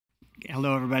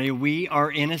Hello, everybody. We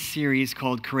are in a series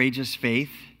called Courageous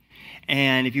Faith.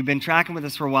 And if you've been tracking with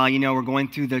us for a while, you know we're going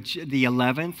through the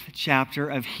 11th chapter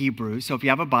of Hebrews. So if you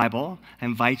have a Bible, I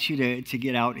invite you to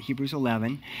get out Hebrews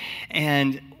 11.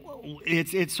 And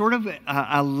it's sort of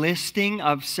a listing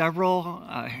of several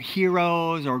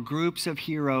heroes or groups of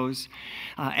heroes.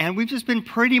 And we've just been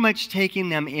pretty much taking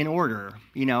them in order,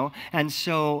 you know. And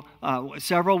so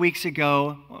several weeks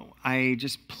ago, I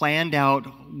just planned out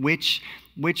which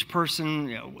person,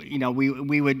 you know,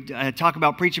 we would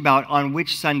preach about on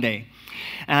which Sunday.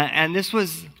 And this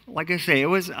was, like I say, it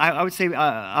was, I would say,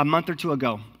 a month or two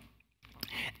ago.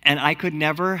 And I could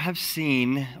never have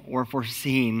seen or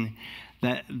foreseen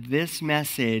that this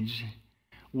message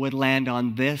would land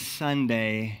on this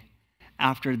Sunday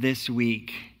after this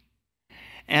week.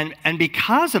 And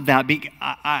because of that,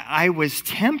 I was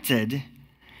tempted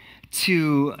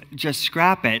to just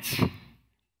scrap it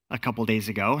a couple days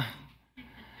ago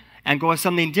and go with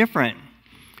something different.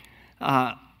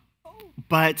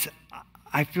 But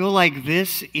I feel like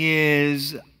this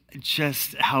is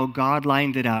just how God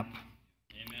lined it up.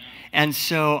 Amen. And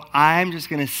so I'm just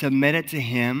going to submit it to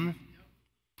Him.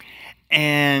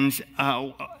 And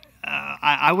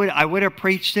I would have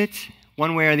preached it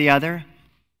one way or the other.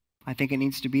 I think it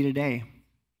needs to be today.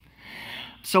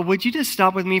 So would you just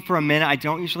stop with me for a minute? I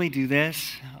don't usually do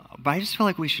this, but I just feel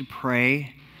like we should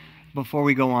pray before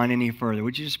we go on any further.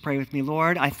 Would you just pray with me?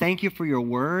 Lord, I thank you for your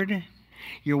word.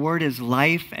 Your word is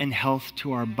life and health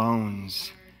to our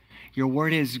bones. Your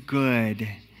word is good.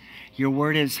 Your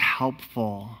word is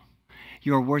helpful.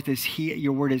 Your word is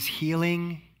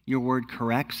healing. Your word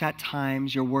corrects at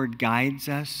times. Your word guides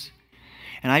us.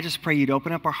 And I just pray you'd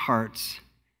open up our hearts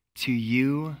to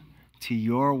you, to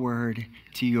your word,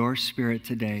 to your spirit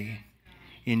today.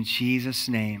 In Jesus'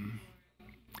 name,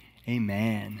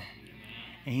 amen.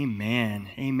 Amen.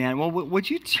 Amen. Well,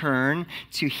 would you turn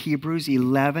to Hebrews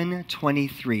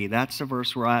 11:23? That's the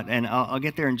verse we're at, and I'll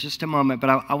get there in just a moment, but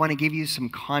I want to give you some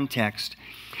context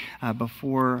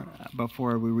before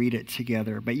we read it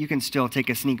together. But you can still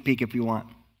take a sneak peek if you want.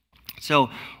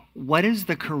 So, what is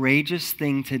the courageous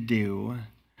thing to do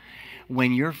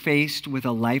when you're faced with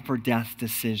a life or death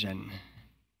decision?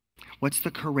 What's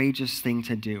the courageous thing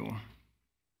to do?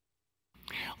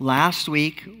 Last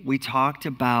week, we talked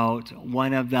about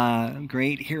one of the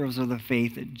great heroes of the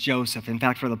faith, Joseph. In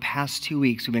fact, for the past 2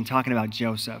 weeks, we've been talking about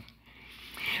Joseph.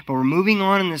 But we're moving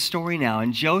on in the story now,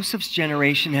 and Joseph's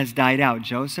generation has died out.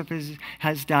 Joseph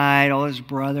has died, all his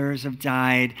brothers have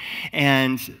died,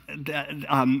 and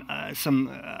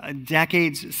some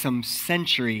decades, some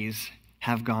centuries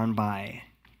have gone by.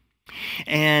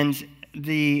 And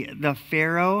the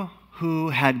Pharaoh who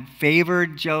had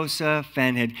favored Joseph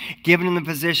and had given him the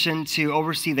position to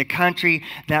oversee the country,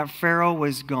 that Pharaoh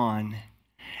was gone.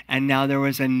 And now there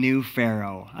was a new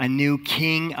Pharaoh, a new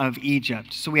king of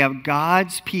Egypt. So we have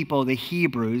God's people, the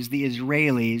Hebrews, the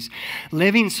Israelis,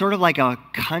 living sort of like a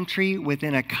country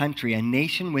within a country, a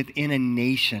nation within a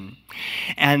nation.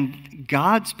 And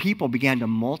God's people began to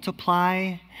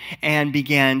multiply and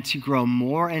began to grow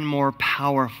more and more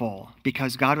powerful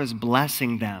because God was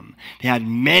blessing them. They had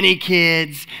many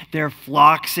kids, their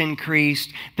flocks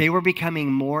increased, they were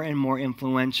becoming more and more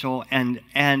influential and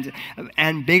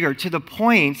bigger, to the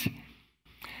point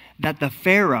that the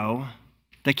Pharaoh,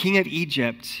 the king of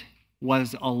Egypt,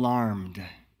 was alarmed.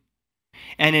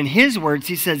 And in his words,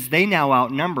 he says, they now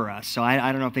outnumber us. So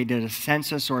I don't know if they did a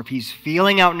census or if he's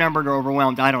feeling outnumbered or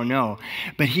overwhelmed. I don't know.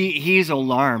 But he's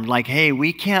alarmed. Like, hey,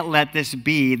 we can't let this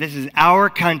be. This is our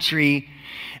country.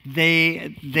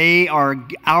 They are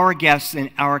our guests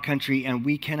in our country, and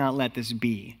we cannot let this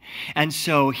be. And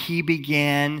so he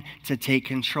began to take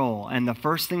control. And the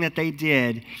first thing that they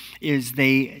did is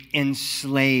they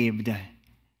enslaved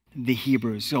the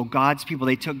Hebrews. So God's people,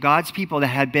 they took God's people that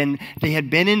had been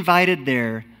invited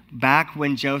there back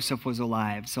when Joseph was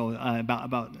alive, so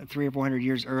about 300 or 400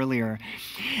 years earlier,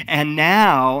 and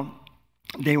now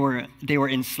they were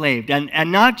enslaved,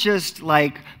 and not just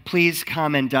like, please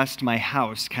come and dust my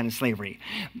house kind of slavery,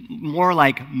 more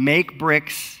like, make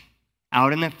bricks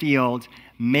out in the field,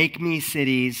 make me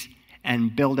cities,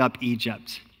 and build up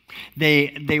Egypt.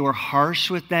 They were harsh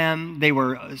with them. They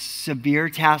were severe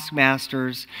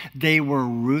taskmasters. They were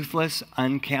ruthless,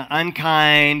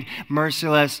 unkind,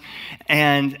 merciless,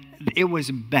 and it was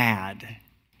bad.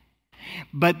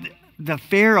 But the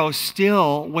Pharaoh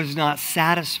still was not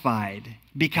satisfied,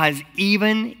 because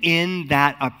even in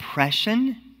that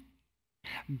oppression,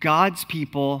 God's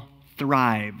people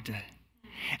thrived.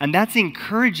 And that's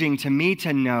encouraging to me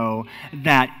to know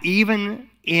that even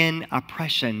in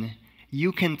oppression,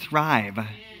 you can thrive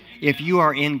if you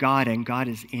are in God and God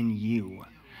is in you.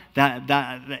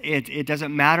 It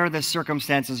doesn't matter the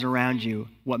circumstances around you.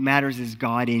 What matters is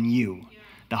God in you,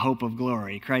 the hope of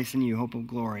glory. Christ in you, hope of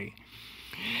glory.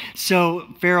 So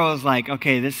Pharaoh was like,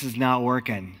 okay, this is not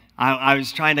working. I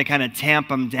was trying to kind of tamp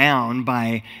them down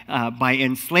by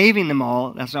enslaving them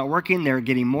all. That's not working. They're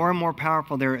getting more and more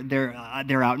powerful. They're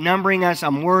outnumbering us.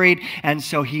 I'm worried. And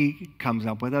so he comes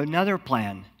up with another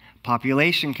plan,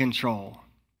 population control.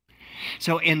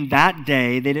 So in that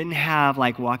day, they didn't have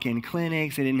like walk-in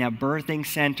clinics. They didn't have birthing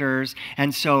centers.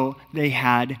 And so they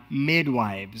had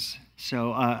midwives.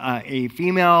 So a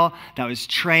female that was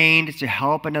trained to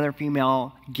help another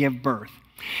female give birth.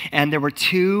 And there were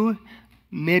two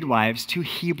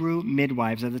Hebrew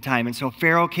midwives at the time. And so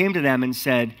Pharaoh came to them and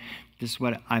said, this is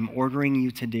what I'm ordering you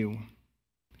to do.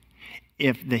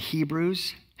 If the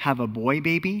Hebrews have a boy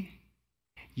baby,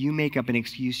 you make up an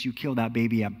excuse, you kill that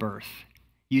baby at birth.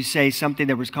 You say something,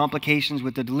 there was complications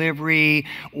with the delivery,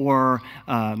 or,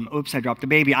 oops, I dropped the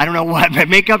baby. I don't know what, but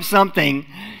make up something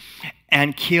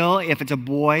and kill. If it's a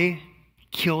boy,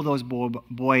 kill those boy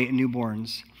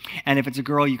newborns. And if it's a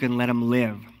girl, you can let them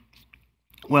live.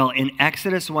 Well, in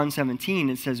Exodus 1:17,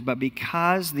 it says, but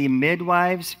because the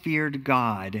midwives feared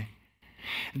God,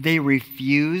 they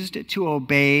refused to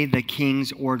obey the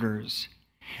king's orders.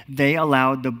 They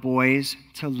allowed the boys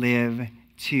to live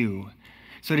too.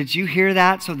 So did you hear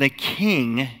that? So the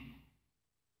king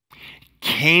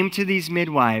came to these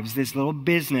midwives, this little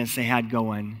business they had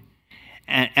going,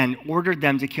 and ordered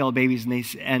them to kill babies,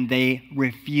 and they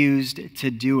refused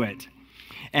to do it.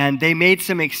 And they made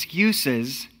some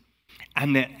excuses,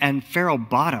 and Pharaoh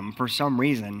bought them for some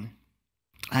reason.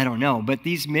 I don't know. But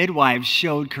these midwives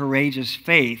showed courageous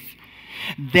faith.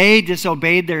 They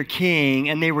disobeyed their king,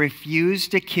 and they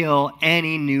refused to kill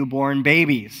any newborn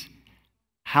babies.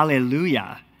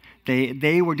 Hallelujah.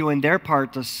 They were doing their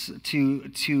part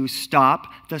to stop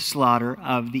the slaughter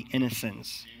of the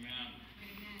innocents. Amen.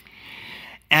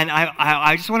 And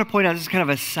I just want to point out, this is kind of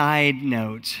a side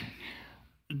note.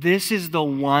 This is the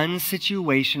one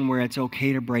situation where it's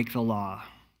okay to break the law.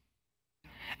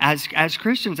 As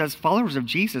Christians, as followers of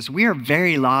Jesus, we are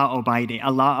very law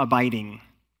abiding.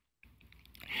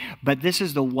 But this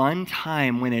is the one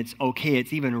time when it's okay,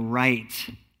 it's even right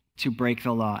to break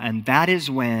the law. And that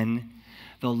is when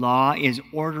the law is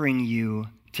ordering you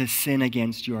to sin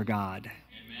against your God.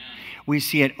 Amen. We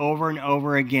see it over and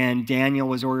over again. Daniel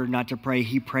was ordered not to pray.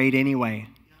 He prayed anyway.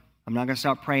 I'm not going to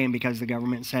stop praying because the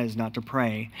government says not to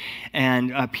pray.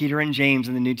 And Peter and James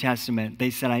in the New Testament,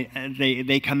 they said,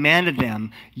 they commanded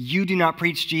them, you do not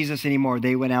preach Jesus anymore.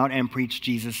 They went out and preached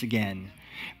Jesus again,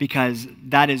 because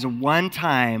that is one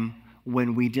time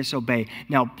when we disobey.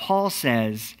 Now, Paul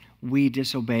says we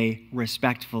disobey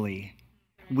respectfully.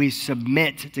 We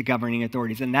submit to governing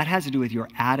authorities, and that has to do with your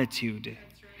attitude.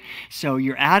 So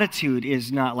your attitude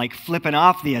is not like flipping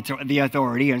off the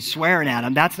authority and swearing at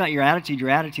them. That's not your attitude. Your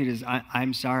attitude is,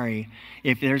 I'm sorry.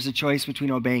 If there's a choice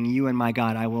between obeying you and my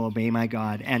God, I will obey my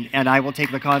God, and I will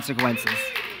take the consequences.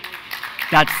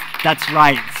 That's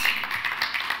right.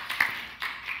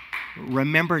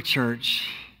 Remember, church,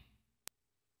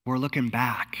 we're looking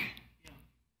back.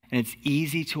 And it's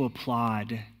easy to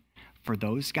applaud for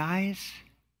those guys.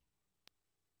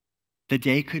 The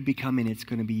day could be coming, it's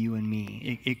going to be you and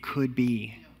me. It could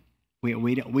be.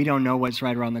 We don't know what's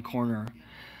right around the corner.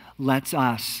 Let's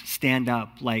us stand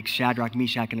up like Shadrach,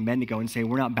 Meshach, and Abednego and say,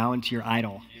 we're not bowing to your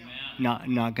idol.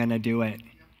 Not going to do it.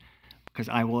 Because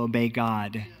I will obey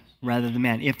God rather than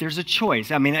man. If there's a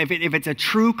choice, I mean, if it's a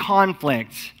true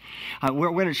conflict,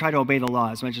 we're going to try to obey the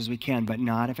law as much as we can, but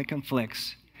not if it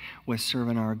conflicts with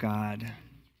serving our God.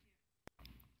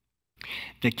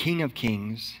 The King of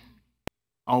Kings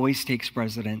always takes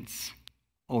precedence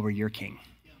over your king.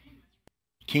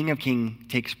 King of Kings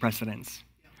takes precedence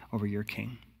over your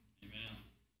king. Amen.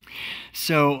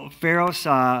 So Pharaoh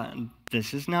saw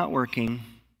this is not working.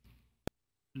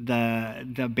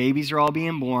 The babies are all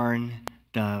being born.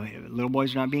 The little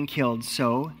boys are not being killed.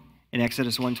 So in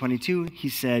Exodus 1:22,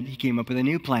 he came up with a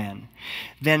new plan.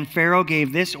 Then Pharaoh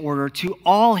gave this order to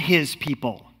all his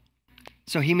people.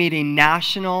 So he made a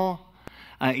national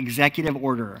executive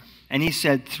order. And he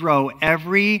said, throw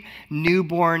every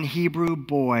newborn Hebrew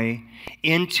boy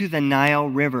into the Nile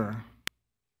River,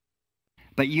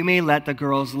 but you may let the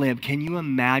girls live. Can you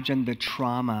imagine the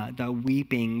trauma, the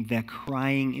weeping, the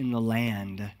crying in the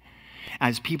land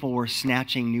as people were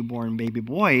snatching newborn baby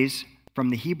boys from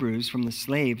the Hebrews, from the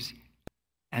slaves,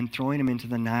 and throwing them into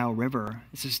the Nile River?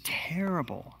 This is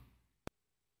terrible.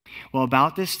 Well,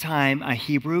 about this time, a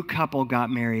Hebrew couple got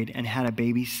married and had a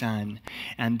baby son,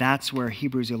 and that's where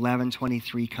Hebrews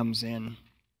 11:23 comes in.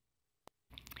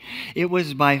 It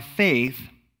was by faith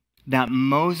that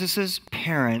Moses'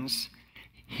 parents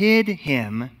hid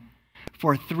him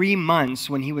for 3 months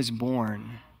when he was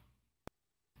born.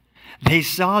 They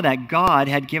saw that God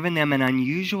had given them an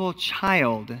unusual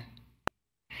child,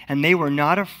 and they were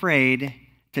not afraid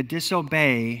to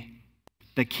disobey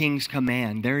the king's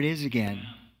command. There it is again.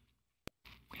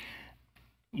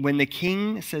 When the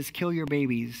king says, kill your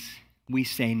babies, we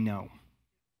say no.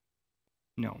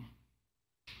 No.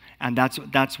 And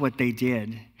that's what they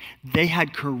did. They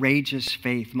had courageous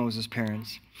faith, Moses'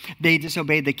 parents. They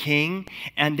disobeyed the king,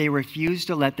 and they refused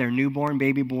to let their newborn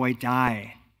baby boy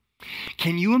die.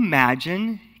 Can you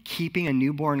imagine keeping a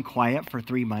newborn quiet for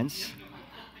 3 months?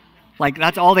 Like,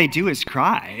 that's all they do is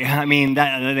cry. I mean,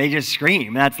 they just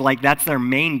scream. That's their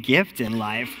main gift in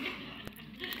life.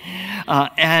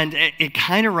 And it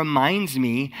kind of reminds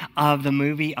me of the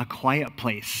movie A Quiet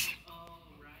Place.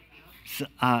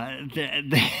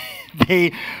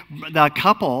 The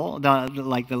couple,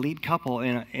 the lead couple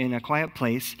in A Quiet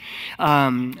Place,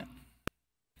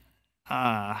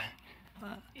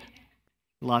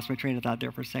 lost my train of thought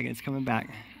there for a second. It's coming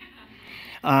back.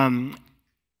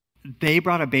 They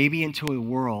brought a baby into a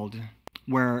world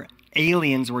where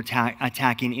aliens were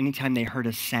attacking anytime they heard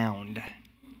a sound.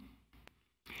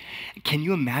 Can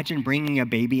you imagine bringing a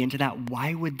baby into that?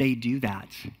 Why would they do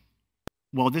that?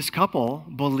 Well, this couple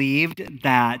believed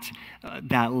that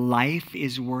life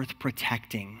is worth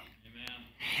protecting. Amen.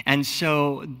 And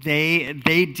so they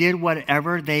did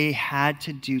whatever they had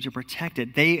to do to protect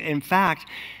it. In fact,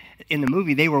 in the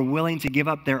movie, they were willing to give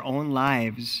up their own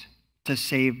lives to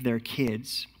save their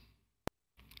kids.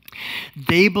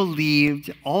 They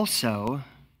believed also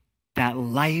that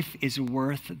life is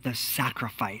worth the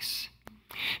sacrifice.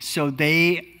 So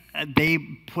they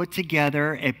put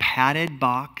together a padded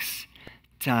box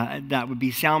that would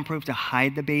be soundproof to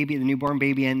hide the newborn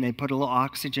baby in. They put a little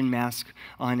oxygen mask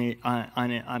on it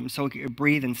so it could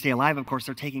breathe and stay alive. Of course,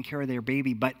 they're taking care of their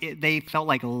baby, but they felt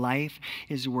like life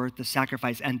is worth the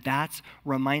sacrifice. And that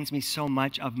reminds me so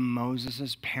much of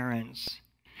Moses' parents.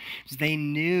 They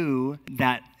knew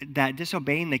that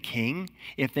disobeying the king,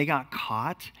 if they got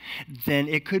caught, then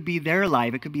it could be their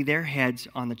life, it could be their heads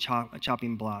on the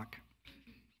chopping block.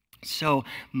 So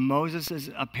Moses'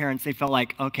 parents, they felt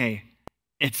like, okay,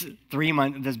 it's 3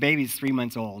 months, this baby's 3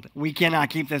 months old. We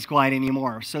cannot keep this quiet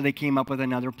anymore. So they came up with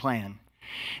another plan.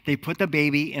 They put the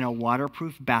baby in a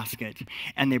waterproof basket,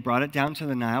 and they brought it down to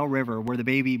the Nile River where the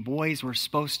baby boys were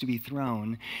supposed to be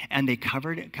thrown, and they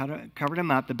covered him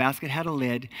up. The basket had a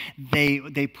lid.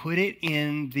 They put it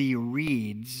in the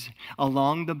reeds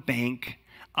along the bank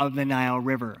of the Nile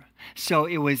River. So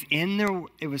it was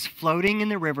floating in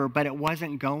the river, but it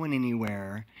wasn't going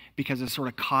anywhere because it was sort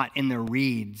of caught in the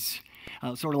reeds.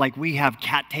 Sort of like we have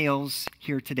cattails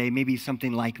here today, maybe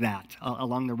something like that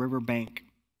along the river bank.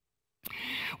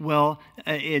 Well,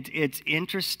 it's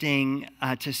interesting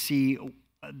to see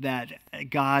that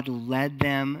God led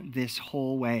them this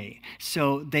whole way.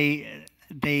 So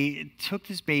they took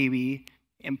this baby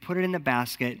and put it in the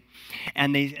basket,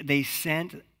 and they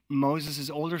sent Moses'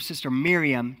 older sister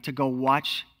Miriam to go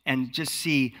watch and just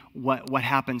see what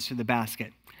happens to the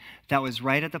basket. That was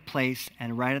right at the place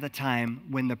and right at the time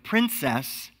when the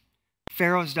princess,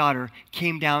 Pharaoh's daughter,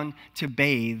 came down to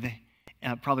bathe,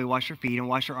 probably wash her feet and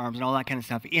wash her arms and all that kind of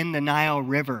stuff in the Nile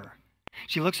River.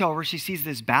 She looks over, she sees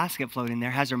this basket floating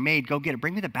there, has her maid go get it.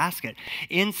 Bring me the basket.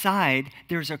 Inside,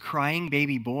 there's a crying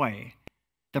baby boy.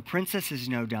 The princess is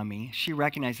no dummy. She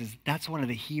recognizes that's one of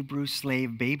the Hebrew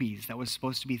slave babies that was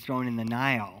supposed to be thrown in the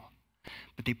Nile.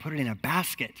 But they put it in a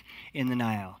basket in the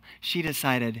Nile. She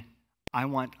decided, I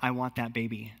want that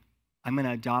baby. I'm going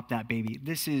to adopt that baby.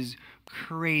 This is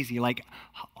crazy. Like,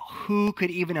 who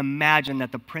could even imagine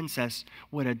that the princess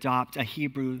would adopt a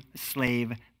Hebrew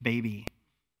slave baby?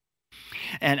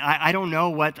 And I don't know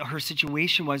what her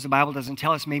situation was. The Bible doesn't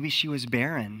tell us. Maybe she was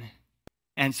barren.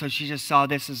 And so she just saw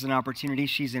this as an opportunity.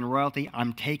 She's in royalty.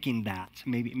 I'm taking that.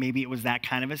 Maybe it was that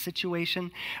kind of a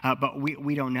situation, but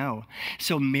we don't know.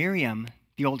 So Miriam,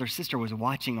 the older sister, was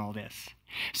watching all this.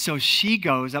 So she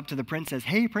goes up to the princess.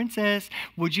 Hey, princess,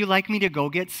 would you like me to go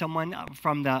get someone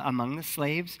from among the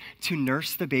slaves to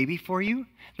nurse the baby for you?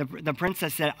 The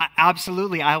princess said,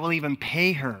 absolutely, I will even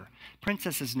pay her.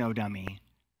 Princess is no dummy.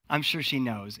 I'm sure she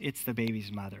knows it's the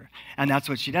baby's mother. And that's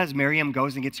what she does. Miriam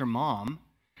goes and gets her mom,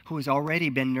 who has already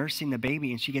been nursing the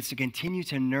baby, and she gets to continue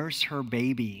to nurse her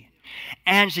baby.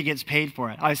 And she gets paid for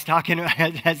it. I was talking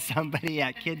to somebody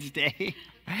at Kids Day.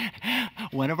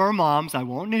 One of our moms, I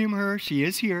won't name her, she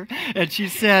is here, and she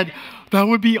said, that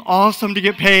would be awesome to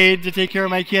get paid to take care of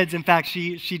my kids. In fact,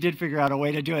 she did figure out a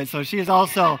way to do it, so she is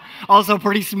also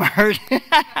pretty smart.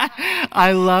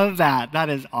 I love that. That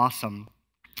is awesome.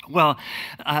 Well,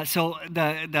 so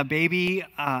the baby,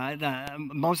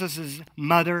 Moses'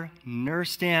 mother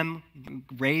nursed him,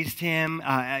 raised him,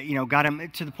 got him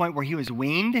to the point where he was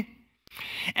weaned,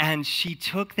 and she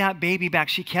took that baby back.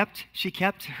 She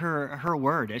kept her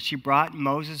word as she brought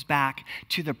Moses back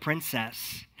to the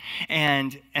princess,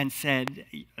 and said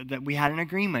that we had an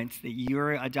agreement that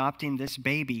you're adopting this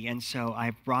baby, and so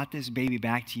I brought this baby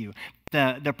back to you.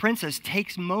 The princess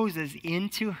takes Moses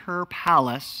into her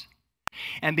palace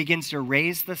and begins to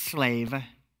raise the slave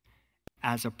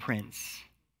as a prince.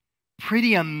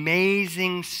 Pretty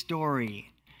amazing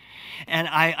story. And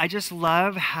I just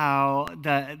love how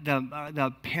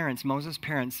the parents, Moses'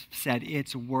 parents, said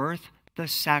it's worth the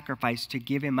sacrifice to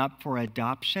give him up for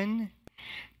adoption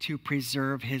to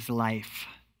preserve his life.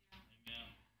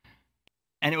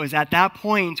 And it was at that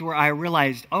point where I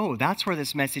realized, oh, that's where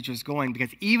this message was going, because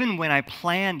even when I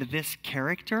planned this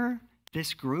character,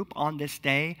 this group on this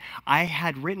day, I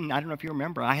had written, I don't know if you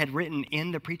remember, I had written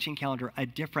in the preaching calendar a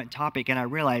different topic, and I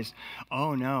realized,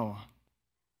 oh no,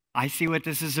 I see what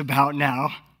this is about now.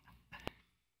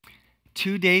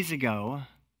 2 days ago,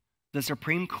 the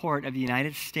Supreme Court of the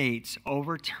United States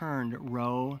overturned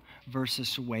Roe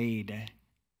versus Wade.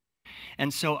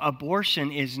 And so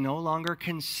abortion is no longer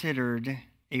considered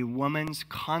a woman's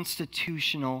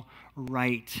constitutional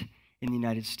right in the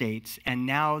United States, and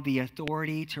now the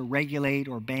authority to regulate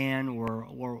or ban or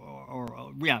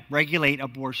regulate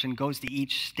abortion goes to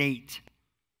each state.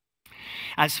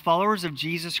 As followers of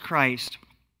Jesus Christ,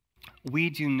 we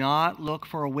do not look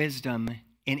for wisdom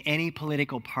in any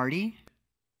political party,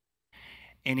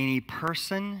 in any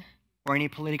person, or any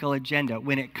political agenda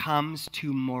when it comes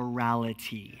to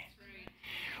morality.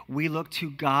 We look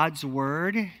to God's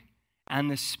word and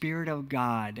the Spirit of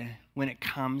God when it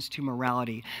comes to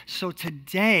morality. So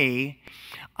today,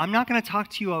 I'm not going to talk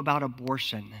to you about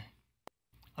abortion.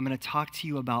 I'm going to talk to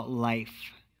you about life.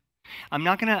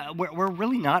 We're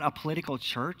really not a political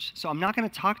church, so I'm not going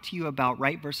to talk to you about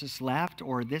right versus left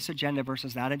or this agenda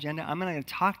versus that agenda. I'm going to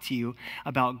talk to you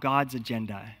about God's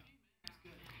agenda.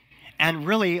 And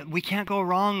really, we can't go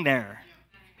wrong there.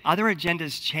 Other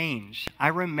agendas change. I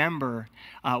remember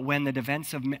when the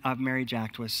Defense of Marriage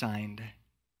Act was signed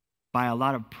by a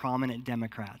lot of prominent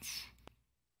Democrats.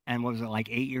 And what was it, like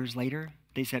 8 years later?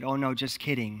 They said, oh no, just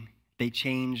kidding. They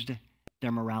changed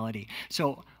their morality.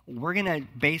 So we're going to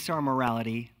base our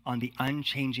morality on the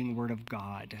unchanging Word of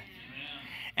God. Amen.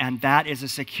 And that is a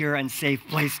secure and safe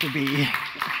place to be.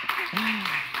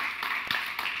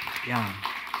 Yeah.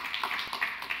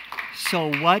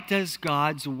 So what does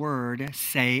God's Word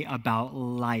say about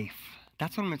life?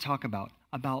 That's what I'm going to talk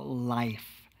about life.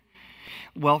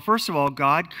 Well, first of all,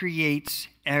 God creates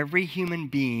every human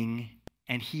being,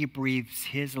 and He breathes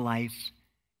His life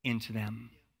into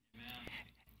them.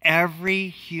 Every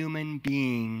human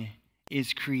being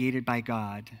is created by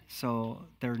God, so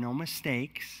there are no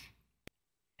mistakes.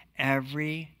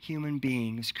 Every human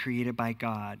being is created by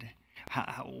God.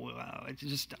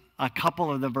 Just a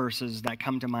couple of the verses that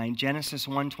come to mind. Genesis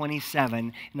 1:27,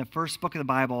 in the first book of the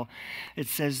Bible, it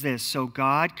says this: so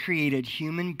God created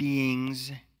human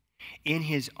beings in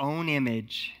His own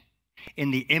image. In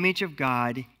the image of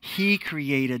God, He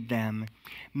created them.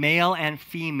 Male and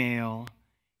female,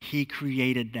 He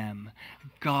created them.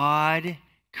 God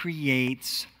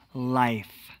creates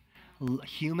life.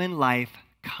 Human life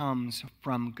comes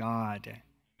from God.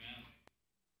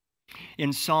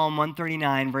 In Psalm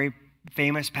 139, very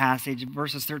famous passage,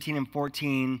 verses 13 and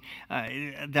 14,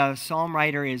 the psalm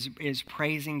writer is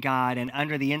praising God, and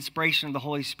under the inspiration of the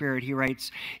Holy Spirit, he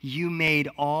writes, you made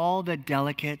all the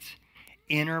delicate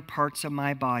inner parts of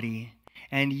my body,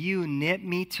 and you knit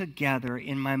me together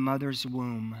in my mother's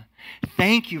womb.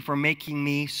 Thank you for making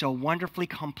me so wonderfully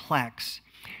complex.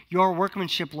 Your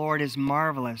workmanship, Lord, is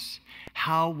marvelous.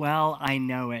 How well I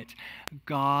know it.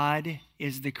 God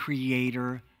is the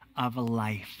creator of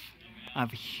life,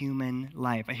 of human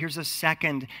life. Here's a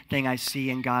second thing I see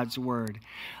in God's word.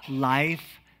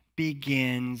 Life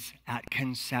begins at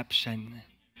conception.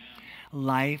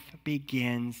 Life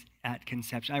begins at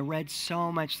conception. I read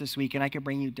so much this week, and I could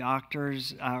bring you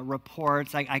doctors'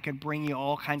 reports. I could bring you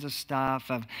all kinds of stuff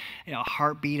of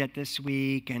heartbeat at this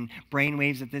week and brain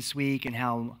waves at this week, and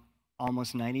how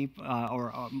almost 90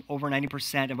 or over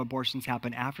 90% of abortions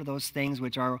happen after those things,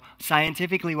 which are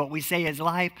scientifically what we say is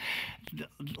life.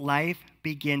 Life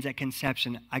begins at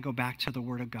conception. I go back to the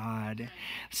Word of God.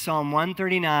 Psalm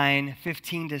 139,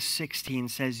 15 to 16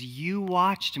 says, you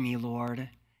watched me, Lord,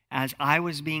 as I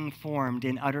was being formed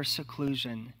in utter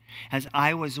seclusion, as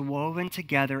I was woven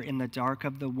together in the dark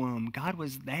of the womb. God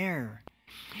was there.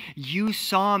 You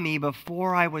saw me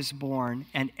before I was born,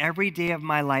 and every day of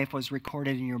my life was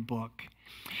recorded in your book.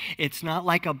 It's not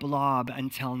like a blob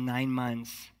until 9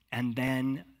 months, and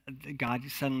then God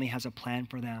suddenly has a plan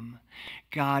for them.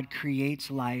 God creates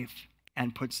life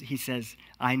and he says,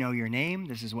 I know your name.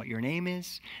 This is what your name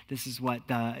is. This is what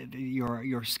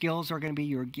your skills are going to be,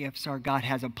 your gifts are. God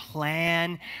has a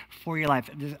plan for your life.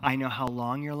 I know how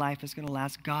long your life is going to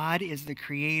last. God is the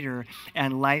creator,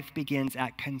 and life begins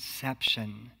at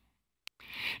conception.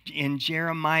 In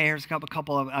Jeremiah, here's a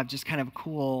couple of just kind of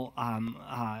cool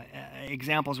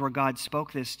examples where God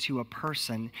spoke this to a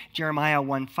person. Jeremiah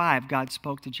 1:5, God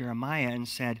spoke to Jeremiah and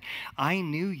said, I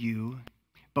knew you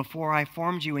before I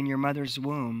formed you in your mother's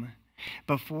womb.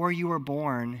 Before you were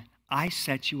born, I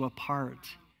set you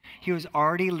apart. He was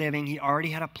already living. He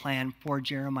already had a plan for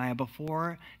Jeremiah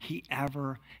before he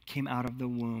ever came out of the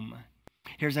womb.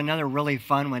 Here's another really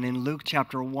fun one. In Luke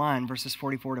chapter 1, verses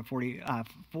 41 to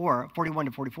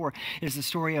 44, is the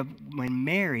story of when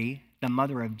Mary, the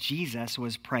mother of Jesus,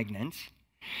 was pregnant.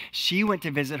 She went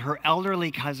to visit her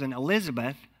elderly cousin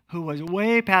Elizabeth, who was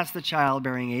way past the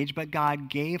childbearing age, but God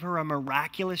gave her a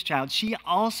miraculous child. She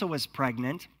also was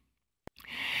pregnant.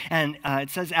 And it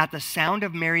says, at the sound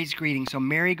of Mary's greeting, so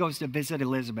Mary goes to visit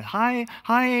Elizabeth. Hi,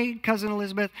 cousin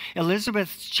Elizabeth.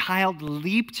 Elizabeth's child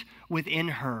leaped within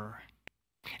her,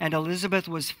 and Elizabeth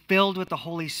was filled with the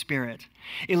Holy Spirit.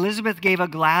 Elizabeth gave a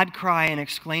glad cry and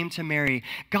exclaimed to Mary,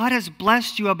 God has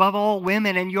blessed you above all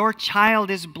women, and your child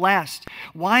is blessed.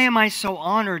 Why am I so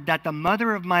honored that the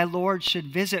mother of my Lord should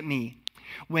visit me?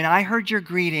 When I heard your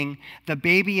greeting, the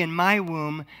baby in my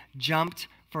womb jumped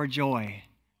for joy.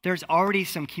 There's already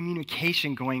some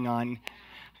communication going on,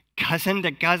 cousin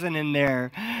to cousin in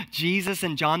there. Jesus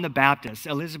and John the Baptist.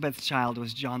 Elizabeth's child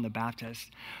was John the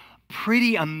Baptist.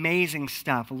 Pretty amazing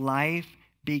stuff. Life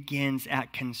begins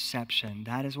at conception.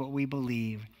 That is what we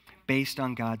believe based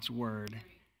on God's word.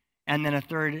 And then a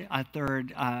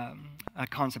third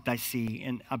concept I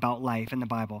see about life in the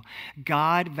Bible.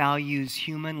 God values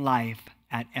human life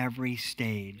at every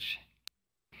stage.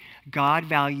 God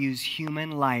values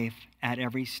human life at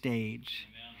every stage.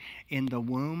 In the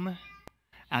womb,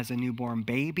 as a newborn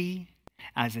baby,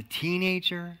 as a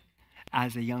teenager,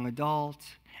 as a young adult,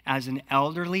 as an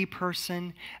elderly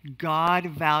person, God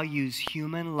values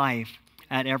human life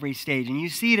at every stage. And you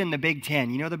see it in the Big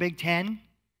Ten. You know the Big Ten?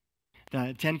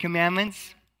 The 10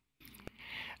 Commandments?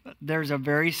 There's a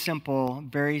very simple,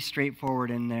 very straightforward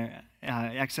in there.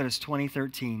 Exodus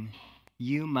 20:13.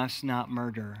 You must not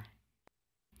murder.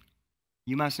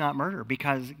 You must not murder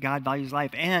because God values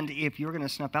life. And if you're going to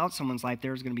snuff out someone's life,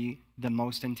 there's going to be the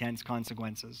most intense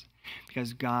consequences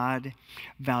because God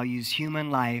values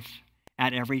human life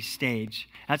at every stage.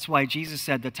 That's why Jesus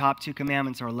said the top 2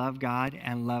 commandments are love God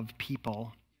and love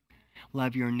people.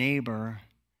 Love your neighbor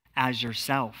as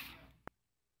yourself.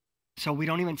 So we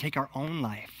don't even take our own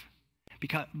life.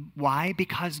 Why?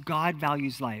 Because God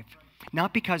values life.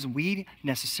 Not because we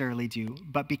necessarily do,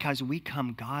 but because we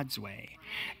come God's way.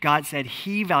 God said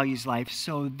he values life,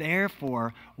 so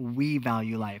therefore we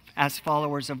value life as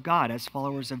followers of God, as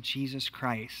followers of Jesus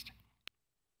Christ.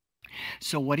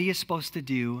 So what are you supposed to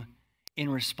do in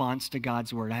response to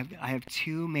God's word? I have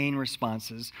 2 main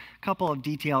responses, a couple of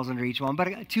details under each one,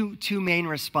 but two main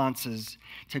responses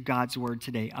to God's word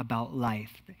today about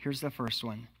life. Here's the first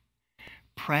one.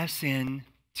 Press in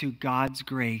to God's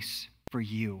grace for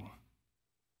you.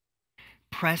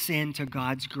 Press into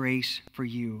God's grace for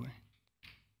you.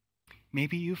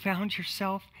 Maybe you found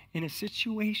yourself in a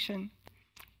situation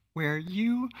where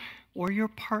you or your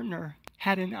partner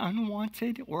had an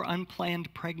unwanted or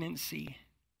unplanned pregnancy.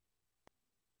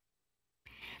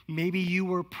 Maybe you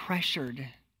were pressured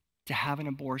to have an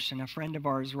abortion. A friend of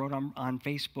ours wrote on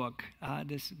Facebook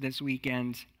this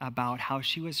weekend about how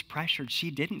she was pressured.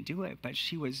 She didn't do it, but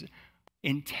she was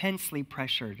intensely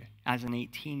pressured as an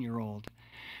 18-year-old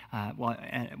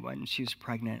when she was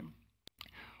pregnant.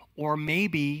 Or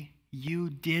maybe you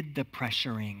did the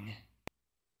pressuring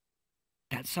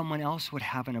that someone else would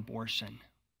have an abortion.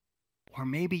 Or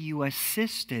maybe you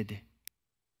assisted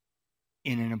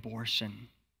in an abortion.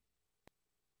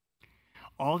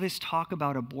 All this talk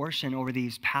about abortion over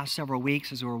these past several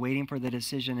weeks as we're waiting for the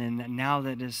decision, and now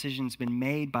the decision's been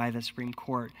made by the Supreme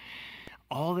Court,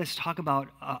 all this talk about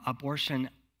abortion,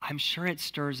 I'm sure it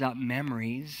stirs up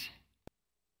memories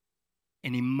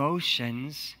and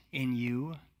emotions in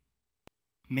you.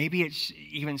 Maybe it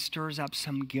even stirs up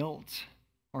some guilt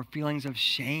or feelings of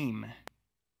shame.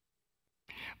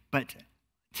 But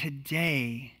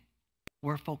today,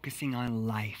 we're focusing on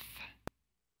life.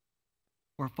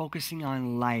 We're focusing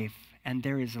on life, and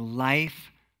there is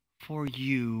life for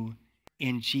you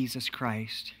in Jesus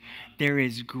Christ. There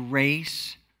is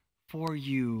grace for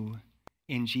you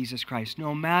in Jesus Christ.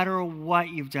 No matter what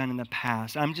you've done in the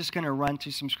past. I'm just going to run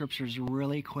through some scriptures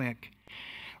really quick.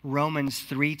 Romans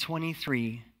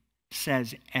 3:23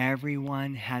 says,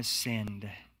 everyone has sinned.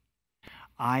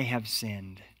 I have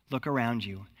sinned. Look around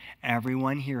you.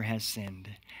 Everyone here has sinned.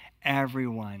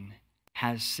 Everyone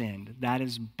has sinned. That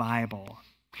is Bible.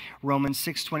 Romans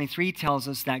 6:23 tells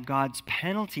us that God's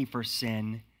penalty for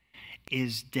sin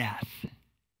is death.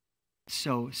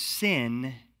 So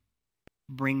sin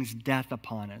brings death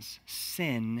upon us.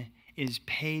 Sin is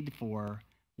paid for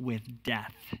with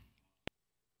death.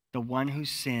 The one who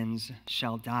sins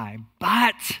shall die.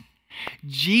 But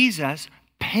Jesus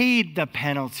paid the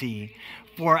penalty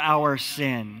for our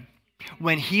sin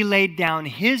when he laid down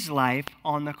his life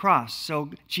on the cross. So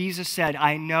Jesus said,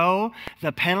 I know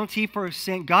the penalty for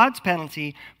sin, God's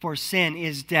penalty for sin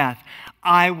is death.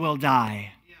 I will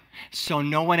die. So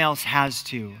no one else has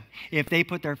to, if they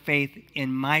put their faith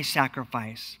in my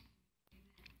sacrifice.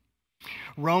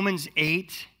 Romans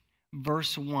 8,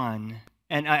 verse 1,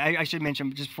 and I should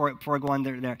mention, just before I go on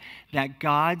there, that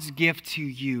God's gift to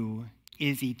you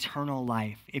is eternal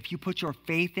life. If you put your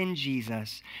faith in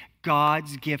Jesus,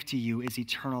 God's gift to you is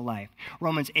eternal life.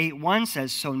 Romans 8:1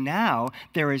 says, so now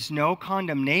there is no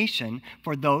condemnation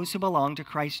for those who belong to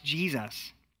Christ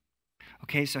Jesus.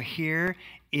 Okay, so here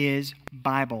is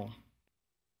Bible.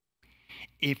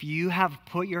 If you have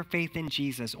put your faith in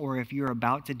Jesus, or if you're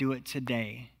about to do it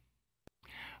today,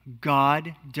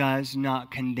 God does not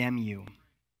condemn you.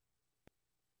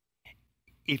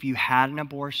 If you had an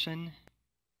abortion,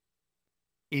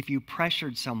 if you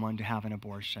pressured someone to have an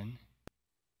abortion,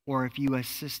 or if you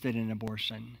assisted an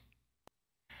abortion,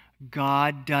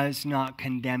 God does not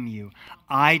condemn you.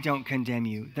 I don't condemn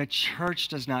you. The church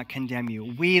does not condemn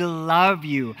you. We love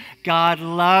you. God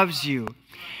loves you.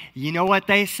 You know what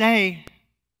they say?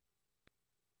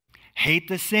 Hate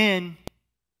the sin.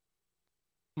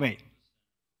 Wait.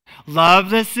 Love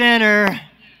the sinner.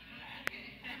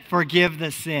 Forgive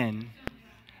the sin.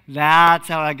 That's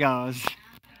how it goes.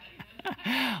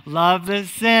 Love the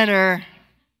sinner.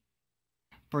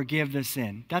 Forgive the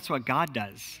sin. That's what God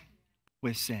does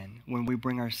with sin when we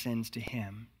bring our sins to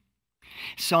him.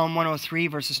 Psalm 103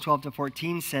 verses 12 to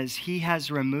 14 says, he has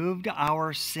removed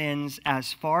our sins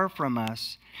as far from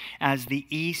us as the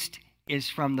east is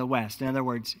from the west. In other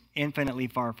words, infinitely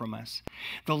far from us.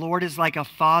 The Lord is like a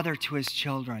father to his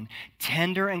children,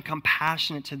 tender and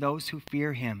compassionate to those who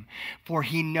fear him. For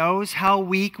he knows how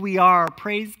weak we are.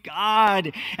 Praise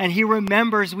God. And he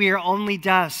remembers we are only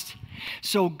dust.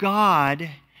 So God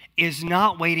is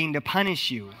not waiting to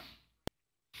punish you.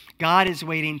 God is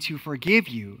waiting to forgive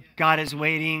you. God is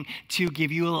waiting to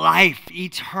give you life,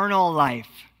 eternal life.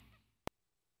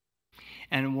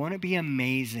 And won't it be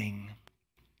amazing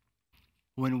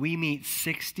when we meet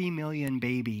 60 million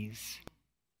babies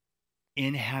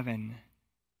in heaven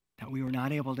that we were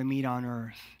not able to meet on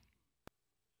earth?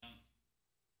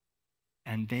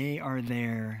 And they are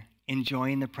there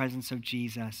enjoying the presence of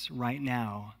Jesus right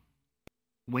now,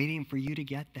 waiting for you to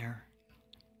get there.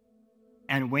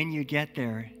 And when you get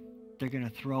there, they're going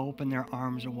to throw open their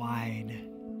arms wide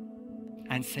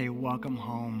and say, welcome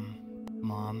home,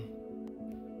 Mom.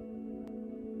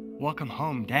 Welcome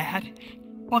home, Dad.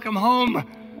 Welcome home.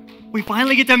 We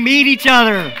finally get to meet each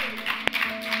other.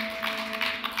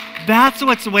 That's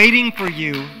what's waiting for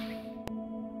you.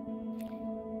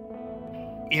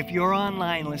 If you're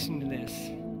online, listen to this.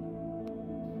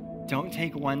 Don't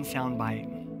take one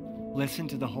soundbite. Listen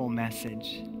to the whole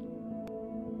message.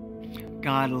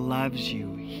 God loves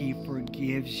you. He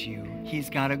forgives you. He's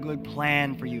got a good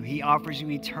plan for you. He offers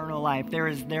you eternal life. There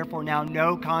is therefore now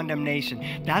no condemnation.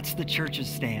 That's the church's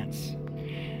stance.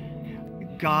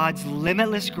 God's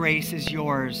limitless grace is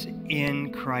yours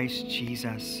in Christ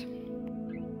Jesus.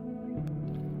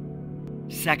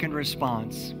 Second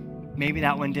response. Maybe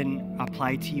that one didn't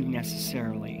apply to you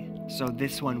necessarily, so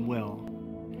this one will.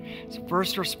 So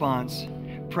first response,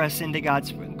 press into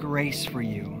God's grace for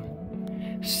you.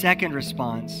 Second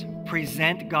response,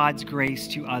 present God's grace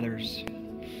to others.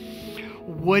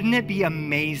 Wouldn't it be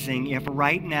amazing if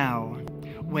right now,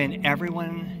 when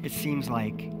everyone, it seems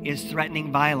like, is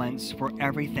threatening violence for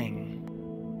everything,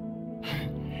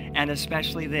 and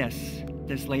especially this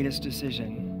latest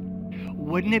decision,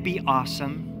 wouldn't it be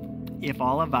awesome if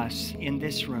all of us in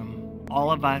this room,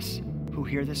 all of us who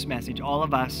hear this message, all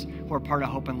of us who are part of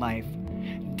Hope and Life,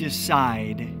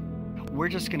 decide we're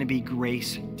just going to be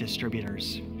grace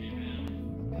distributors.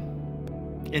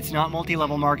 It's not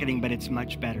multi-level marketing, but it's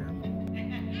much better.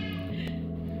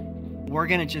 We're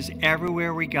going to just,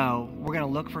 everywhere we go, we're going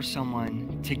to look for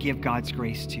someone to give God's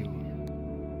grace to.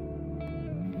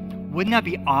 Wouldn't that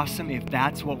be awesome if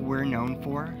that's what we're known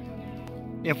for?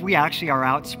 If we actually are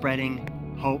out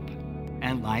spreading hope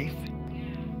and life?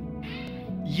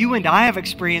 You and I have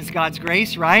experienced God's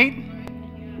grace, right?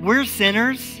 We're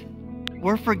sinners.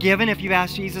 We're forgiven. If you've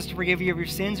asked Jesus to forgive you of your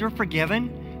sins, we're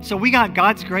forgiven. So we got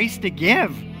God's grace to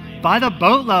give by the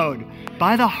boatload,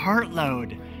 by the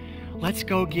heartload. Let's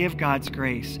go give God's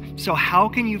grace. So how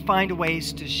can you find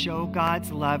ways to show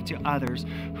God's love to others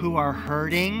who are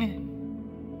hurting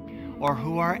or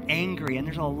who are angry? And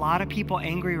there's a lot of people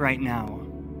angry right now.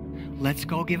 Let's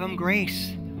go give them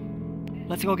grace.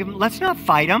 Let's go give them, let's not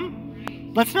fight them.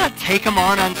 Let's not take them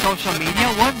on social media.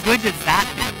 What good does that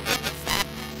do?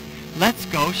 Let's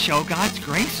go show God's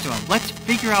grace to them. Let's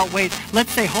figure out ways.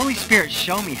 Let's say, Holy Spirit,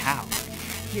 show me how.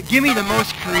 Give me the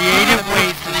most creative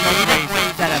ways to show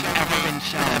grace that have ever been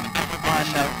shown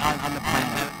on the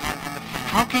planet.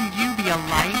 How can you be a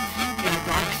light in a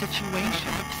dark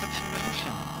situation?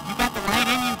 You got the light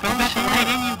in you, go share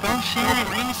it.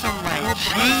 Bring some light.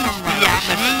 Change the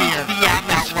atmosphere.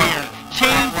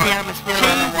 Change the atmosphere in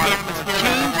the water.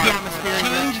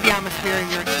 Change the atmosphere in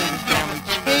your extended family.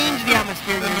 Change the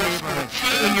atmosphere in your neighborhood,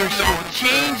 in your school.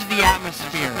 Change the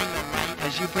atmosphere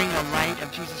as you bring the light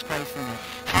of Jesus Christ in it.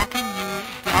 How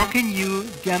can you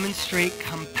demonstrate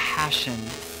compassion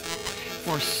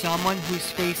for someone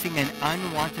who's facing an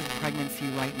unwanted pregnancy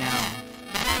right now?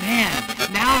 Man,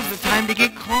 now's the time to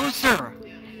get closer.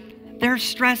 They're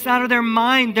stressed out of their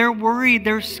mind. They're worried.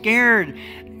 They're scared.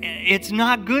 It's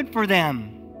not good for them.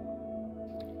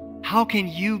 How can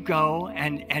you go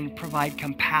and provide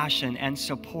compassion and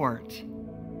support?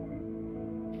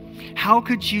 How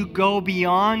could you go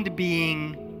beyond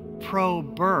being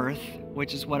pro-birth,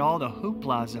 which is what all the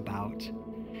hoopla is about,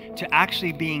 to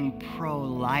actually being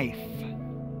pro-life?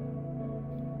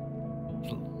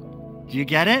 Do you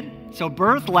get it? So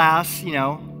birth lasts, 8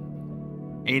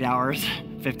 hours,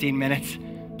 15 minutes.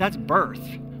 That's birth.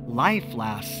 Life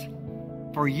lasts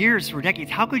for years, for decades.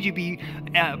 How could you be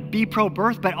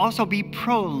pro-birth but also be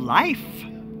pro-life?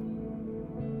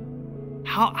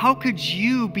 How could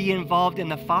you be involved in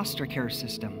the foster care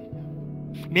system?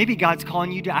 Maybe God's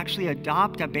calling you to actually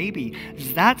adopt a baby.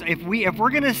 If we're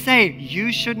going to say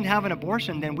you shouldn't have an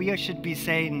abortion, then we should be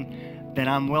saying that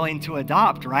I'm willing to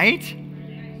adopt, right?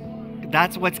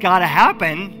 That's what's got to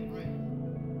happen.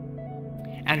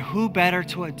 And who better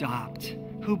to adopt?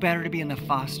 Who better to be in the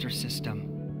foster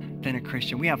system than a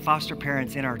Christian? We have foster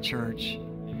parents in our church,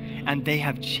 and they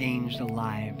have changed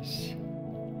lives.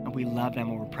 And we love them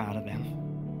and we're proud of them.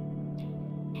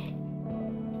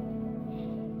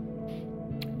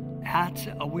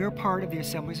 We're part of the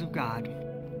Assemblies of God.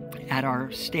 At our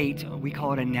state, we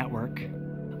call it a network.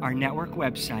 Our network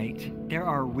website, there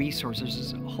are resources.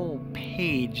 There's a whole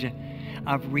page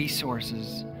of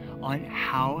resources on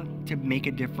how to make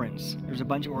a difference. There's a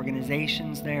bunch of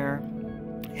organizations there.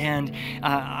 And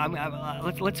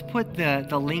let's put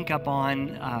the link up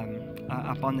on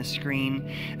the screen.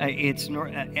 It's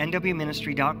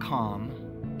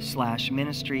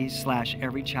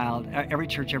nwministry.com/ministries/every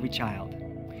church, every child.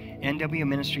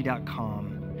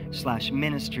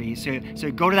 nwministry.com/ministries.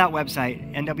 So go to that website,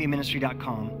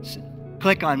 nwministry.com.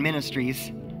 Click on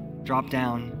ministries, drop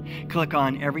down, click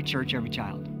on every church, every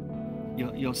child.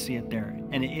 You'll see it there.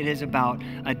 And it is about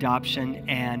adoption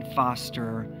and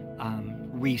foster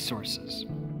resources.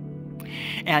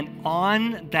 And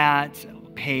on that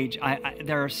page,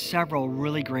 there are several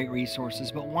really great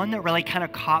resources, but one that really kind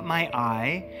of caught my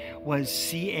eye was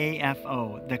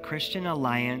CAFO, the Christian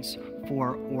Alliance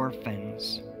for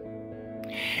Orphans.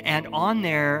 And on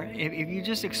there, if you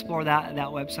just explore that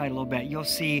website a little bit, you'll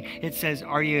see it says,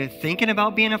 are you thinking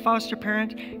about being a foster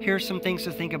parent? Here's some things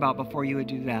to think about before you would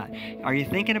do that. Are you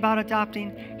thinking about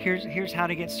adopting? Here's how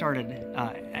to get started.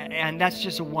 And that's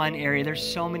just one area. There's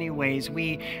so many ways.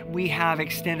 We have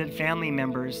extended family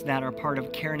members that are part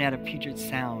of CareNet of Puget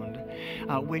Sound,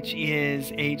 which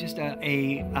is just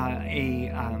a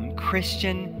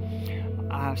Christian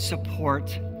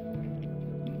support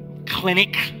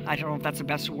clinic, I don't know if that's the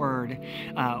best word,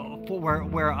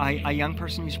 where a young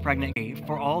person who's pregnant,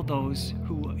 for all those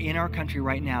who in our country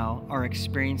right now are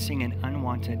experiencing an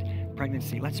unwanted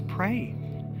pregnancy. Let's pray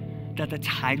that the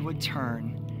tide would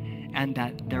turn and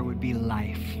that there would be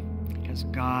life, because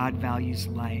God values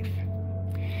life.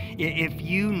 If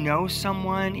you know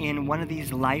someone in one of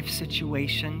these life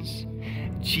situations,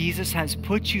 Jesus has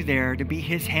put you there to be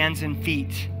his hands and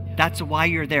feet. That's why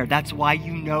you're there. That's why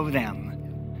you know them.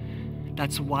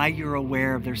 That's why you're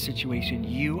aware of their situation.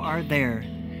 You are there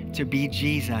to be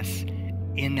Jesus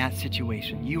in that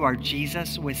situation. You are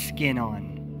Jesus with skin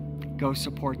on. Go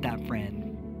support that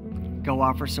friend. Go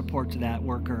offer support to that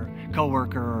worker,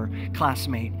 coworker, or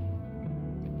classmate.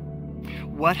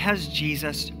 What has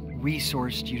Jesus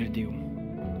resourced you to do?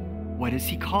 What is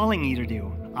he calling you to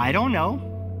do? I don't know.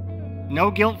 No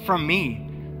guilt from me.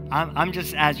 I'm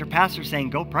just, as your pastor, saying,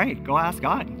 go pray. Go ask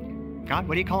God. God,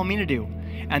 what are you calling me to do?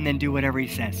 And then do whatever he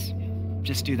says.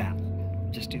 Just do that.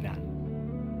 Just do that.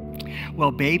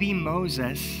 Well, baby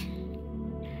Moses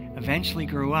eventually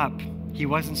grew up. He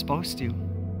wasn't supposed to.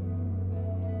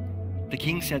 The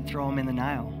king said, throw him in the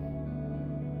Nile.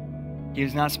 He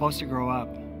was not supposed to grow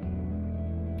up.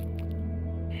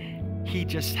 He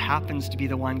just happens to be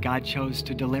the one God chose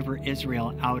to deliver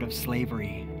Israel out of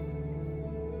slavery.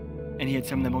 And he had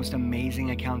some of the most amazing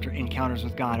encounters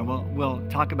with God. And we'll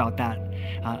talk about that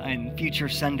in future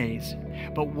Sundays.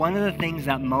 But one of the things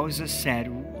that Moses said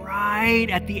right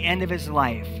at the end of his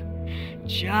life,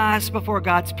 just before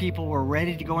God's people were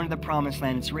ready to go into the promised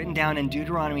land, it's written down in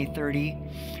Deuteronomy 30,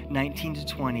 19 to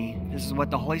 20. This is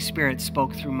what the Holy Spirit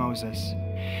spoke through Moses.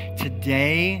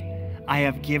 Today I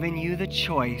have given you the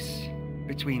choice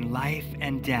between life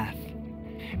and death,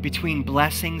 between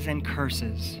blessings and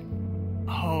curses.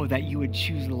 Oh, that you would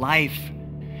choose life.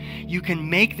 You can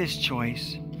make this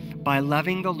choice by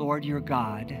loving the Lord your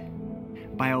God,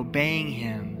 by obeying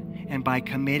him, and by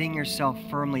committing yourself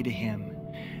firmly to him.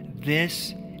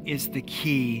 This is the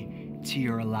key to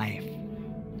your life.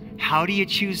 How do you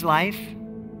choose life?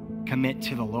 Commit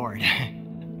to the Lord.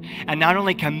 And not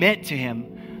only commit to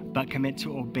him, but commit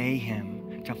to obey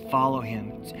him, to follow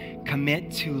him,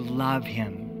 commit to love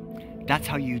him. That's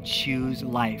how you choose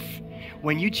life.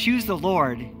 When you choose the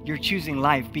Lord, you're choosing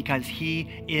life because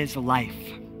he is life.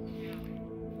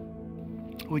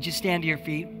 Would you stand to your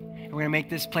feet? We're going to make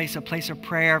this place a place of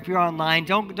prayer. If you're online,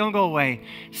 don't go away.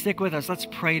 Stick with us. Let's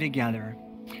pray together.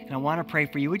 And I want to pray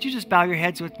for you. Would you just bow your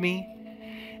heads with me?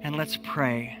 And let's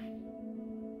pray.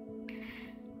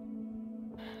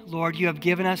 Lord, you have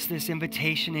given us this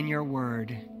invitation in your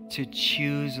word to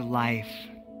choose life.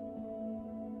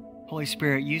 Holy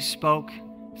Spirit, you spoke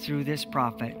through this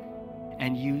prophet,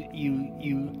 and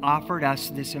you offered us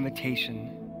this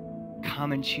invitation.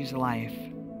 Come and choose life.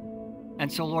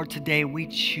 And so, Lord, today we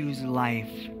choose life.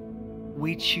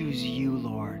 We choose you,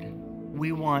 Lord.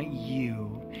 We want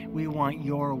you. We want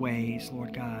your ways,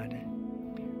 Lord God.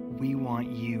 We want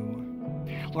you.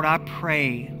 Lord, I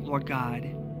pray, Lord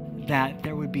God, that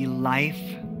there would be life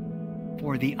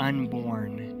for the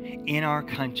unborn in our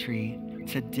country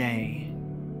today.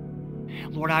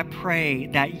 Lord, I pray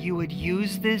that you would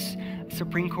use this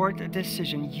Supreme Court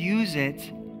decision, use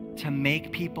it to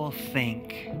make people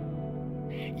think.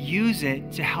 Use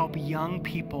it to help young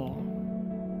people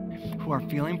who are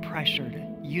feeling pressured.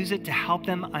 Use it to help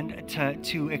them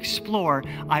to explore,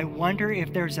 I wonder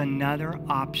if there's another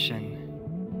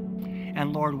option.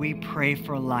 And Lord, we pray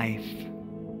for life.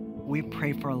 We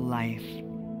pray for life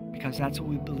because that's what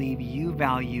we believe you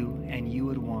value and you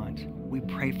would want. We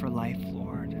pray for life,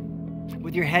 Lord.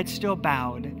 With your head still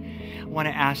bowed, I want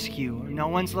to ask you, no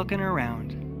one's looking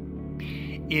around.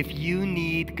 If you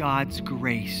need God's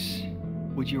grace,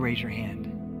 would you raise your hand?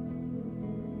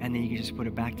 And then you can just put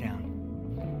it back down.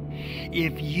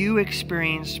 If you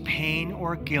experienced pain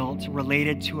or guilt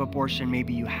related to abortion,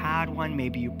 maybe you had one,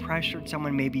 maybe you pressured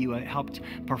someone, maybe you helped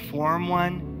perform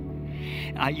one,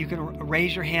 you can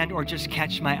raise your hand or just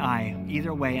catch my eye.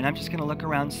 Either way, and I'm just going to look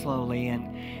around slowly.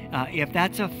 And if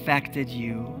that's affected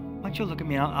you, why don't you look at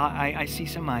me? I see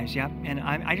some eyes, yeah? And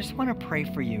I just want to pray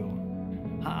for you.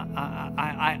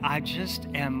 I just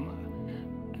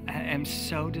am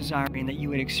so desiring that you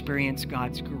would experience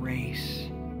God's grace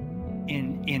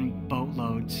in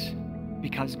boatloads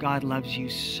because God loves you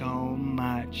so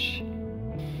much.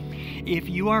 If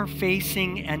you are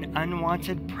facing an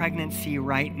unwanted pregnancy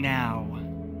right now,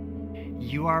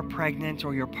 you are pregnant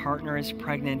or your partner is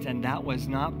pregnant and that was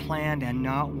not planned and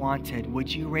not wanted,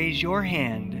 would you raise your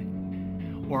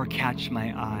hand or catch my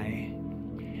eye?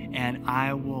 And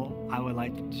I would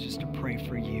like just to pray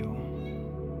for you.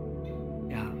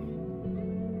 Yeah.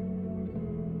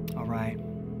 All right.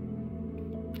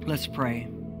 Let's pray.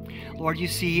 Lord, you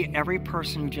see every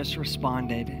person who just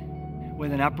responded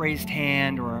with an upraised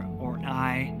hand or an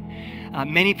eye.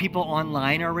 Many people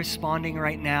online are responding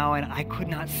right now, and I could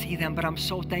not see them, but I'm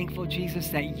so thankful, Jesus,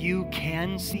 that you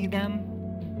can see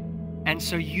them. And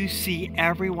so you see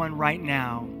everyone right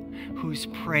now who's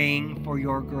praying for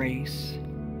your grace.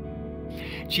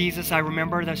 Jesus, I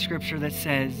remember the scripture that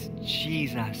says,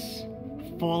 Jesus,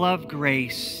 full of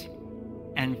grace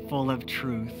and full of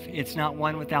truth. It's not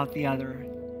one without the other.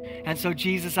 And so,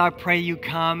 Jesus, I pray you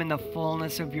come in the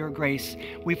fullness of your grace.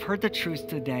 We've heard the truth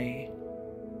today.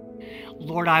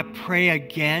 Lord, I pray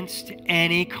against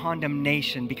any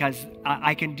condemnation, because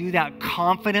I can do that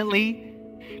confidently,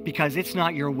 because it's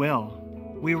not your will.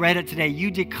 We read it today. You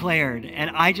declared,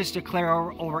 and I just declare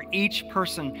over each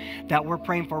person that we're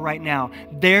praying for right now,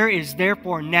 there is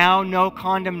therefore now no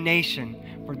condemnation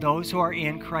for those who are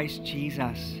in Christ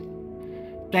Jesus.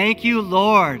 Thank you,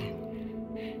 Lord.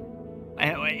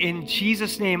 In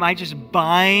Jesus' name, I just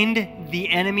bind the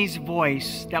enemy's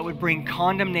voice that would bring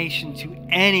condemnation to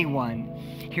anyone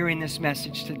hearing this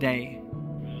message today.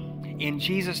 In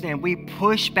Jesus' name, we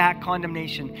push back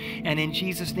condemnation. And in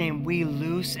Jesus' name, we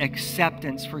loose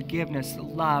acceptance, forgiveness,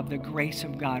 love, the grace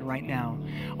of God right now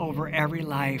over every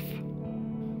life.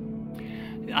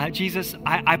 Jesus,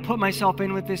 I put myself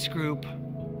in with this group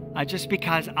just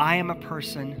because I am a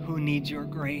person who needs your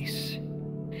grace.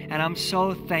 And I'm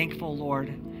so thankful,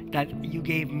 Lord, that you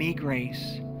gave me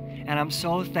grace. And I'm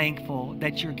so thankful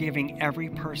that you're giving every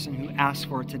person who asks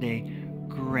for it today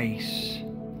grace.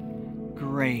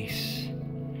 Grace.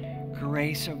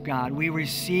 Grace of God. We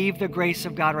receive the grace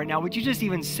of God right now. Would you just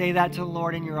even say that to the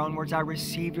Lord in your own words? I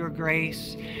receive your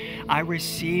grace. I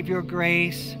receive your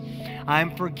grace.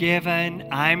 I'm forgiven.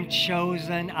 I'm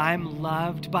chosen. I'm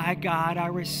loved by God. I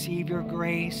receive your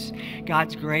grace.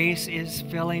 God's grace is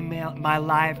filling my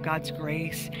life. God's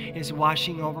grace is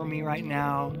washing over me right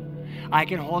now. I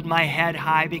can hold my head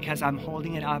high because I'm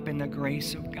holding it up in the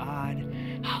grace of God.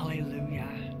 Hallelujah.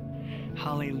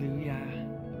 Hallelujah.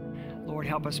 Lord,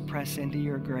 help us press into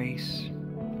your grace.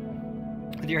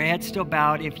 With your head still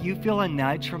bowed, if you feel a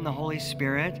nudge from the Holy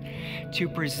Spirit to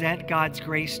present God's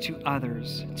grace to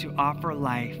others, to offer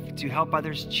life, to help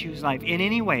others choose life in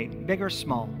any way, big or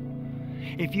small,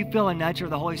 if you feel a nudge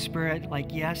of the Holy Spirit, like,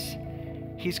 yes,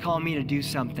 he's calling me to do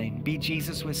something, be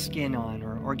Jesus with skin on,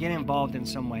 or get involved in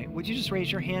some way, would you just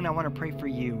raise your hand? I want to pray for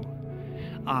you.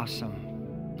 Awesome.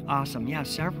 Awesome. Yeah,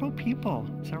 several people.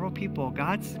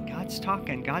 God's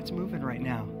talking. God's moving right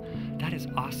now. That is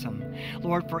awesome.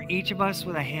 Lord, for each of us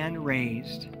with a hand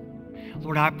raised,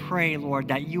 Lord, I pray, Lord,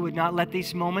 that you would not let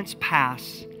these moments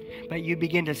pass, but you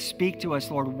begin to speak to us,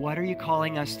 Lord. What are you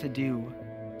calling us to do?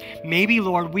 Maybe,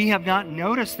 Lord, we have not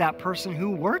noticed that person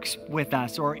who works with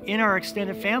us or in our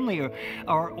extended family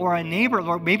or a neighbor,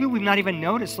 Lord. Maybe we've not even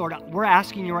noticed, Lord. We're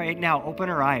asking you right now, open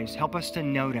our eyes. Help us to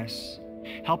notice.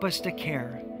 Help us to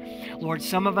care. Lord,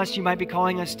 some of us, you might be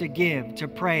calling us to give, to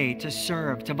pray, to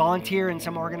serve, to volunteer in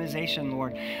some organization,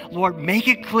 Lord. Lord, make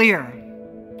it clear.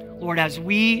 Lord, as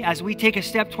we take a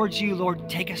step towards you, Lord,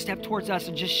 take a step towards us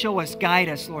and just show us, guide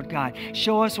us, Lord God.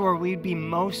 Show us where we'd be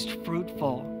most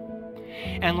fruitful.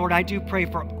 And Lord, I do pray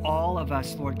for all of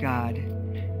us, Lord God,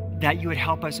 that you would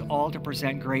help us all to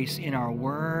present grace in our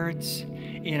words,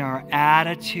 in our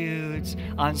attitudes,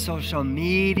 on social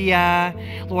media.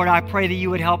 Lord, I pray that you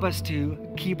would help us to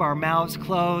keep our mouths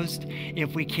closed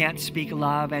if we can't speak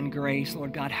love and grace.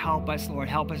 Lord God, help us, Lord.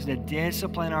 Help us to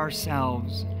discipline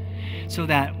ourselves so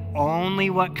that only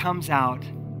what comes out,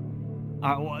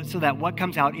 what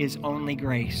comes out is only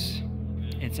grace.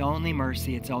 It's only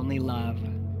mercy. It's only love.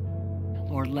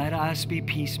 Lord, let us be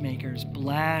peacemakers.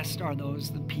 Blessed are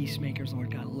those, the peacemakers,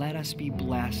 Lord God. Let us be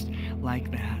blessed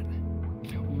like that.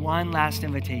 One last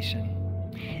invitation.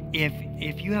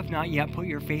 If you have not yet put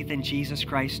your faith in Jesus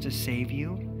Christ to save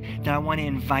you, then I want to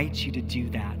invite you to do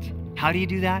that. How do you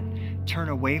do that? Turn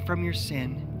away from your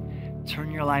sin,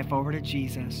 turn your life over to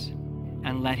Jesus,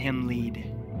 and let him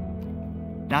lead.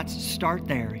 Start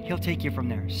there. He'll take you from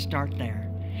there. Start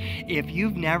there. If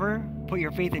you've never put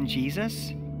your faith in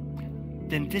Jesus,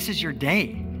 then this is your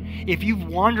day. If you've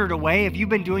wandered away, if you've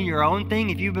been doing your own thing,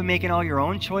 if you've been making all your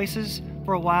own choices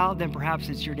for a while, then perhaps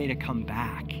it's your day to come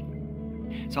back.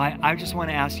 So I just want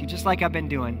to ask you, just like I've been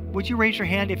doing, would you raise your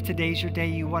hand if today's your day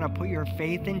you want to put your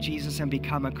faith in Jesus and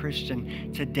become a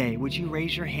Christian today? Would you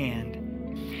raise your hand?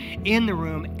 In the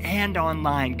room and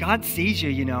online. God sees you,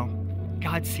 you know.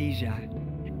 God sees you.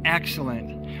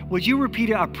 Excellent. Would you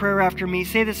repeat a prayer after me?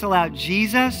 Say this aloud.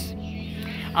 Jesus,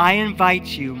 I invite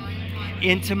you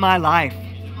into my life.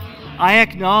 I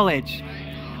acknowledge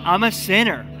I'm a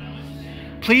sinner.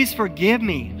 Please forgive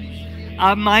me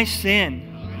of my sin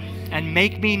and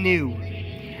make me new.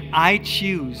 I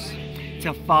choose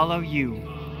to follow you.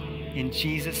 In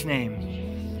Jesus'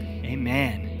 name,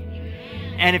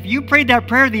 amen. And if you prayed that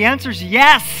prayer, the answer is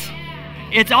yes.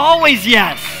 It's always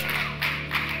yes.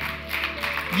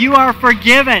 You are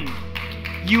forgiven.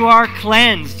 You are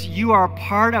cleansed. You are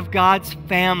part of God's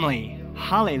family.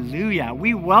 Hallelujah.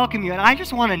 We welcome you. And I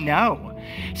just want to know.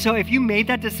 So if you made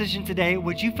that decision today,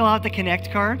 would you fill out the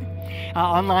Connect card?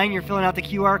 Online, you're filling out the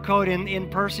QR code. In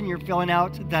person, you're filling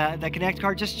out the Connect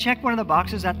card. Just check one of the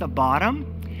boxes at the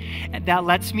bottom. And that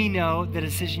lets me know the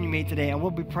decision you made today, and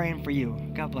we'll be praying for you.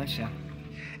 God bless you.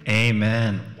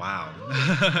 Amen. Wow.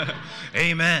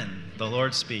 Amen. The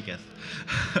Lord speaketh.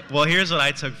 Well, here's what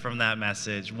I took from that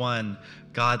message. 1,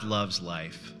 God loves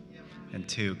life. And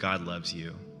 2, God loves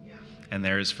you. And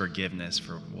there is forgiveness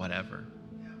for whatever.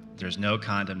 There's no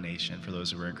condemnation for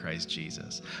those who are in Christ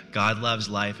Jesus. God loves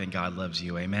life and God loves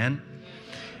you. Amen?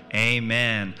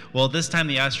 Amen. Well, this time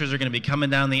the ushers are going to be coming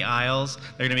down the aisles.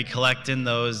 They're going to be collecting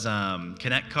those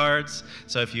Connect cards.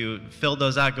 So if you filled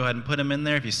those out, go ahead and put them in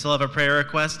there. If you still have a prayer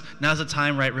request, now's the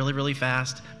time, write really, really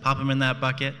fast. Pop them in that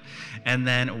bucket. And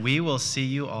then we will see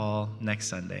you all next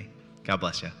Sunday. God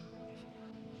bless you.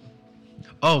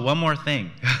 Oh, one more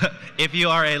thing. If you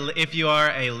are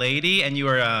a lady and you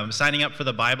are signing up for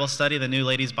the Bible study, the new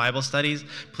ladies' Bible studies,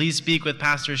 please speak with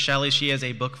Pastor Shelley. She has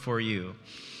a book for you.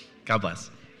 God bless.